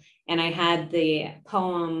chronological, and I had the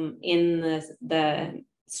poem in the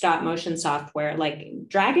stop motion software. Like,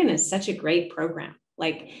 Dragon is such a great program.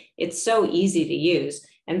 Like, it's so easy to use.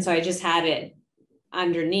 And so I just had it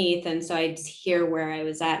underneath. And so I'd hear where I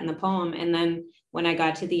was at in the poem. And then when I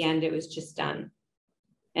got to the end, it was just done.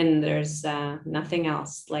 And there's nothing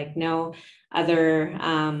else, like no other,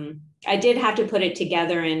 I did have to put it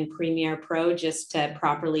together in Premiere Pro just to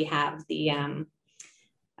properly have the,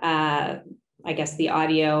 I guess the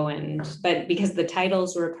audio, but because the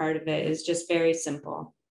titles were a part of it, is just very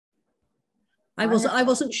simple. I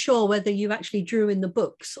wasn't sure whether you actually drew in the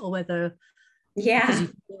books or whether, because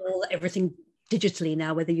you do everything digitally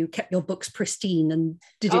now, whether you kept your books pristine and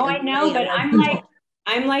did it. Oh, I know, but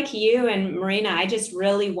I'm like you and Marina. I just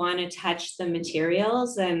really want to touch the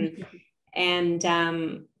materials and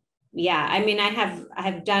yeah, I mean, I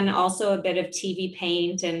have done also a bit of TV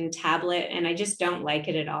paint and tablet, and I just don't like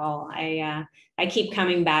it at all. I keep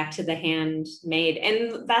coming back to the handmade,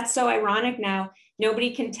 and that's so ironic now.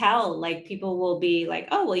 Nobody can tell. Like, people will be like,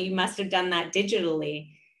 "Oh, well, you must have done that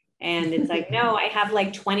digitally," and it's like, no, I have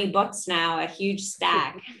like 20 books now, a huge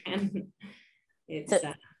stack, and it's.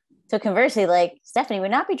 So conversely, like, Stephanie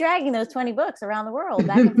would not be dragging those 20 books around the world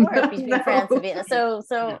back and forth between France and Vienna. So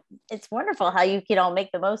it's wonderful how you can all make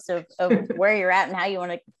the most of where you're at and how you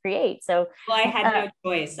want to create. So, well, I had no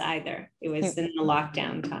choice either. It was in the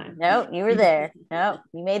lockdown time. No, you were there. No,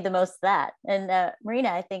 you made the most of that. And Marina,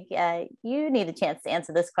 I think you need a chance to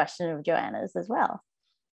answer this question of Joanna's as well.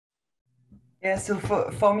 Yeah, so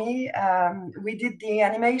for me, we did the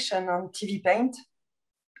animation on TV Paint.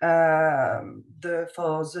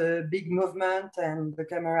 For the big movement and the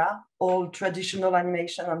camera, all traditional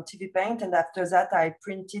animation on TV Paint. And after that, I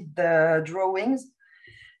printed the drawings,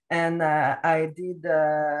 and I did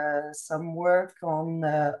some work on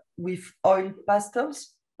with oil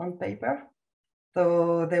pastels on paper.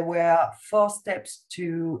 So there were 4 steps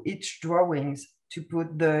to each drawings to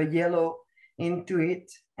put the yellow into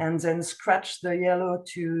it, and then scratch the yellow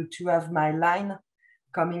to have my line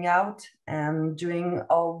coming out, and doing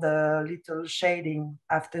all the little shading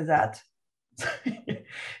after that.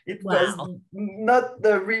 It was not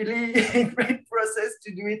the really great process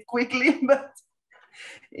to do it quickly, but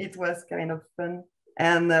it was kind of fun.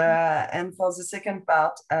 And for the second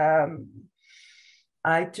part,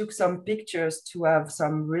 I took some pictures to have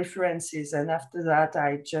some references, and after that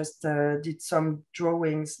I just did some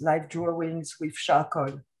drawings, live drawings with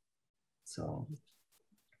charcoal. So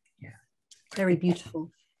very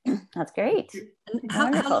beautiful. That's great. And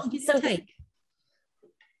how long did it take?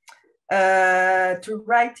 To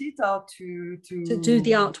write it or to do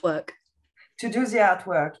the artwork? To do the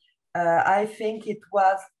artwork. I think it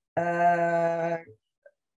was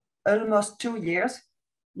almost 2 years.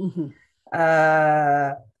 Mm-hmm.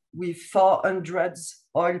 With 400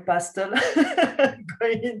 oil pastel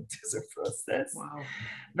going into the process. Wow.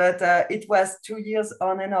 But it was 2 years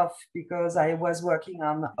on and off, because I was working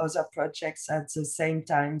on other projects at the same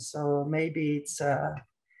time. So maybe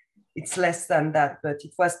it's less than that, but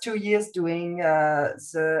it was 2 years doing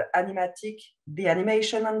the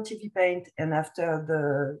animation on TV Paint, and after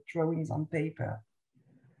the drawings on paper.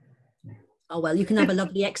 Oh, well, you can have a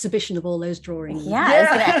lovely exhibition of all those drawings. Yeah.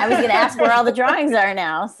 I was gonna ask where all the drawings are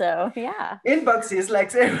now. So yeah. In boxes,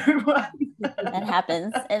 like everyone. That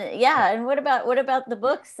happens. And yeah, and what about the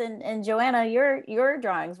books and Joanna, your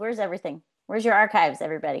drawings? Where's everything? Where's your archives,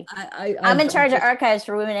 everybody? I'm in charge of archives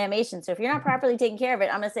for women animation. So if you're not properly taking care of it,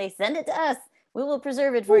 I'm gonna say send it to us. We will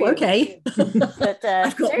preserve it for you. Okay. But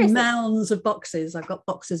I've got mounds of boxes. I've got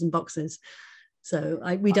boxes and boxes. So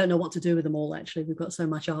we don't know what to do with them all, actually. We've got so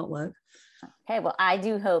much artwork. Okay, well, I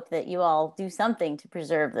do hope that you all do something to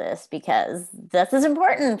preserve this, because this is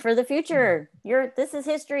important for the future. This is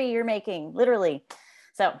history you're making, literally.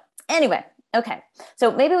 So anyway, okay. So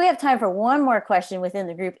maybe we have time for one more question within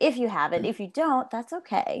the group, if you have it. If you don't, that's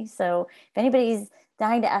okay. So if anybody's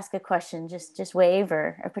dying to ask a question, just wave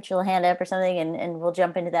or put your little hand up or something, and we'll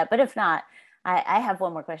jump into that. But if not, I have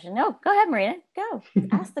one more question. No, go ahead, Marina. Go.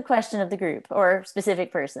 Ask the question of the group or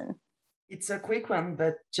specific person. It's a quick one,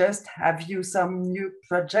 but just have you some new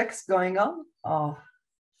projects going on, or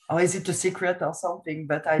or is it a secret or something?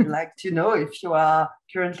 But I'd like to know if you are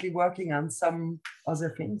currently working on some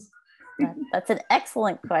other things. That's an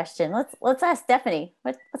excellent question. Let's ask Stephanie.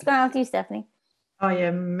 What's going on with you, Stephanie? Oh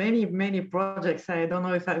yeah, many projects. I don't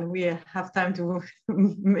know if we have time to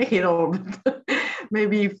make it all, but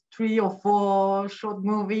maybe 3 or 4 short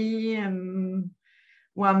movie and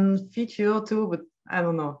 1 feature or 2, but I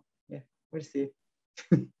don't know. Yeah, we'll see.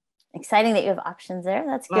 Exciting that you have options there.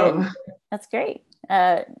 That's good. Oh. That's great.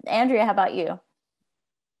 Andrea, how about you?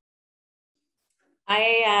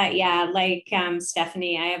 Like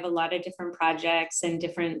Stephanie, I have a lot of different projects and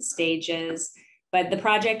different stages, but the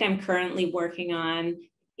project I'm currently working on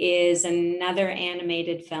is another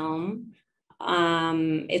animated film.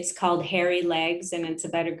 It's called Hairy Legs, and it's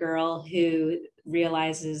about a girl who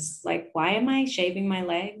realizes, like, why am I shaving my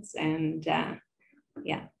legs? And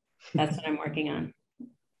yeah, that's what I'm working on.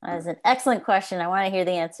 That's an excellent question. I want to hear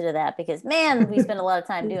the answer to that because, man, we spend a lot of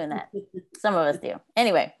time doing that. Some of us do.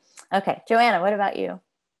 Anyway, okay. Joanna, what about you?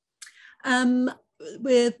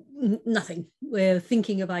 We're nothing. We're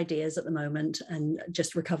thinking of ideas at the moment and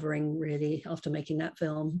just recovering really after making that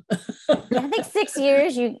film. I think 6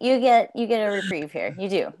 years you get a reprieve here. You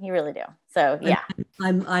do. You really do. So yeah.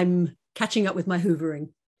 I'm catching up with my hoovering.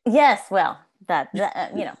 Yes. Well, that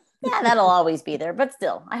yeah, that'll always be there, but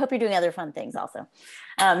still, I hope you're doing other fun things also.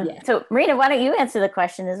 So Marina, why don't you answer the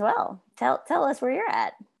question as well? Tell us where you're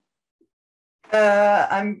at.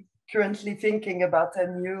 I'm currently thinking about a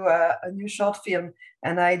new short film,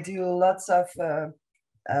 and I do lots of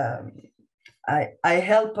I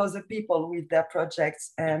help other people with their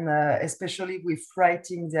projects, and especially with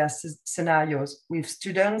writing their scenarios with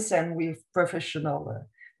students and with professional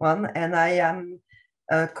one. And I am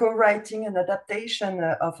co-writing an adaptation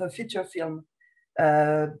of a feature film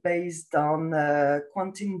based on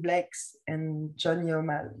Quentin Blake's and Johnny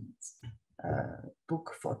O'Malley's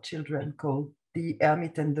book for children called The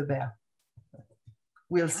Hermit and the Bear.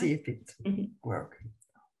 We'll see if it works.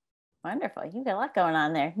 Wonderful. You've got a lot going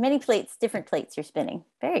on there. Many plates, different plates you're spinning.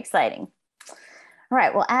 Very exciting. All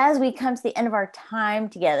right. Well, as we come to the end of our time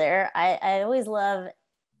together, I always love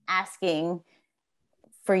asking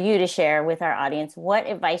for you to share with our audience what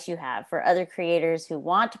advice you have for other creators who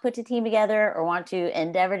want to put a team together or want to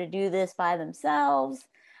endeavor to do this by themselves,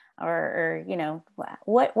 or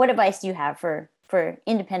what advice do you have for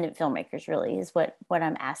independent filmmakers, really, is what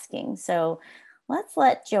I'm asking. So let's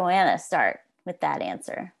let Joanna start with that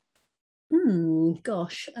answer.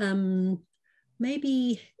 Gosh,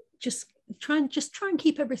 maybe just try and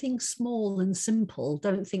keep everything small and simple.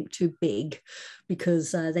 Don't think too big,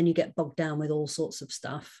 because then you get bogged down with all sorts of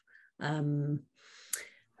stuff. I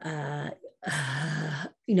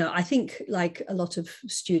think, like a lot of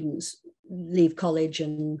students leave college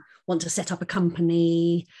and want to set up a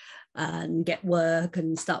company and get work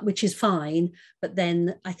and stuff, which is fine. But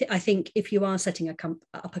then I think if you are setting up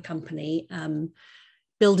a company,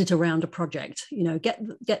 build it around a project. Get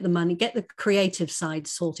the money, get the creative side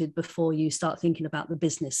sorted before you start thinking about the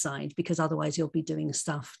business side, because otherwise you'll be doing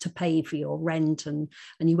stuff to pay for your rent and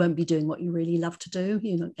you won't be doing what you really love to do.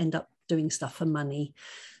 You end up doing stuff for money.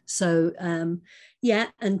 So and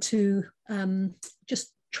to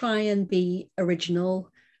just try and be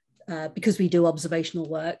original, because we do observational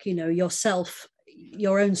work.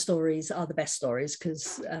 Your own stories are the best stories,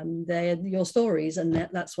 because they're your stories, and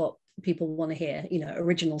that's what people want to hear.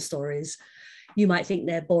 Original stories. You might think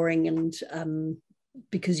they're boring and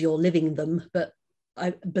because you're living them, but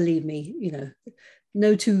believe me,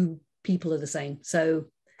 no two people are the same. So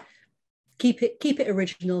keep it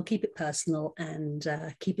original, keep it personal, and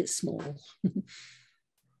keep it small.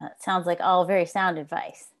 That sounds like all very sound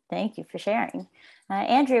advice. Thank you for sharing.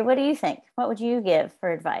 Andrea, what do you think? What would you give for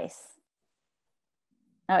advice?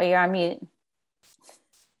 Oh, you're on mute.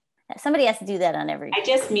 Somebody has to do that on every. I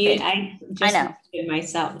just mute. I know muted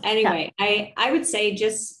myself. Anyway, yeah. I would say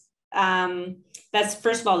just that's,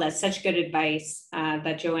 first of all, that's such good advice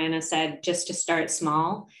that Joanna said, just to start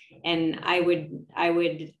small. And I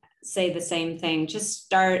would say the same thing. Just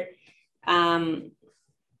start.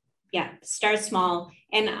 Start small.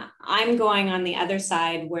 And I'm going on the other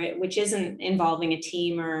side, which isn't involving a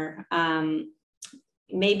team or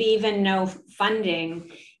maybe even no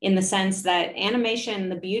funding, in the sense that animation,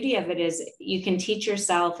 the beauty of it is you can teach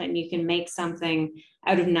yourself and you can make something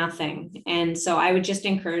out of nothing. And so I would just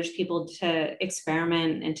encourage people to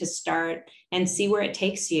experiment and to start and see where it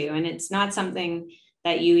takes you. And it's not something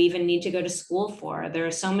that you even need to go to school for. There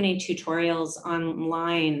are so many tutorials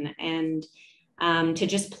online, and to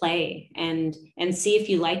just play and see if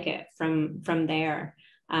you like it from there.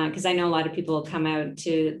 because I know a lot of people come out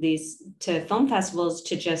to film festivals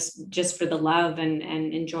to just for the love and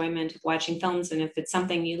enjoyment of watching films. And if it's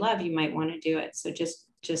something you love, you might want to do it. So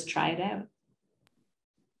just try it out.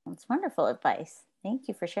 That's wonderful advice. Thank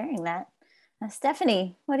you for sharing that. Now,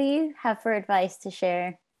 Stephanie, what do you have for advice to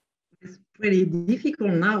share? It's pretty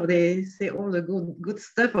difficult now. They say all the good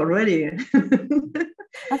stuff already.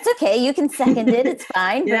 That's okay. You can second it. It's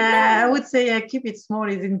fine. Yeah, I would say keep it small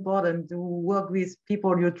is important. To work with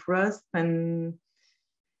people you trust, and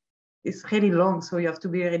it's really long, so you have to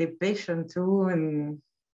be really patient too. And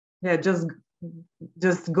yeah, just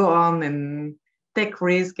go on and take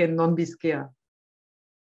risk and don't be scared.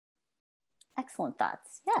 Excellent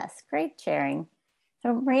thoughts. Yes, great sharing.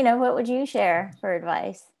 So, Marina, what would you share for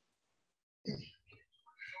advice?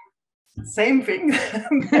 Same thing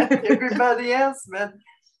that everybody else, but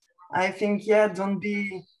I think, yeah, don't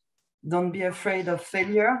be afraid of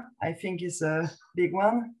failure. I think is a big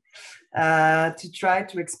one. To try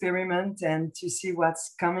to experiment and to see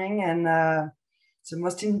what's coming. And the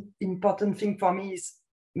most important thing for me is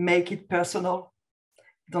make it personal.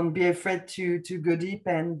 Don't be afraid to go deep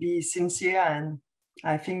and be sincere. And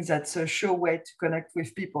I think that's a sure way to connect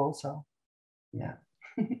with people. So, yeah.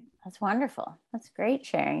 That's wonderful. That's great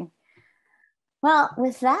sharing. Well,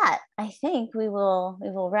 with that, I think we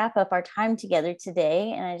will wrap up our time together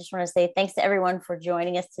today. And I just want to say thanks to everyone for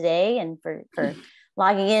joining us today and for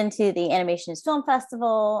logging into the Animations Film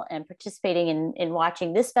Festival and participating in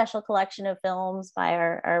watching this special collection of films by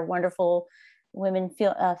our wonderful women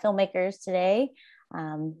filmmakers today.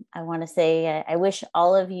 I want to say I wish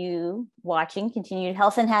all of you watching continued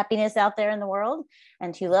health and happiness out there in the world.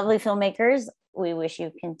 And to lovely filmmakers, we wish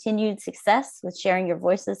you continued success with sharing your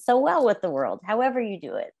voices so well with the world, however you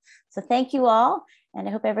do it. So thank you all. And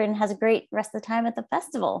I hope everyone has a great rest of the time at the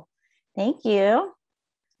festival. Thank you.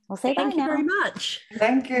 We'll say bye now. Thank you very much.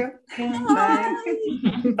 Thank you.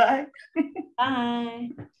 Bye. Bye.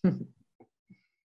 Bye.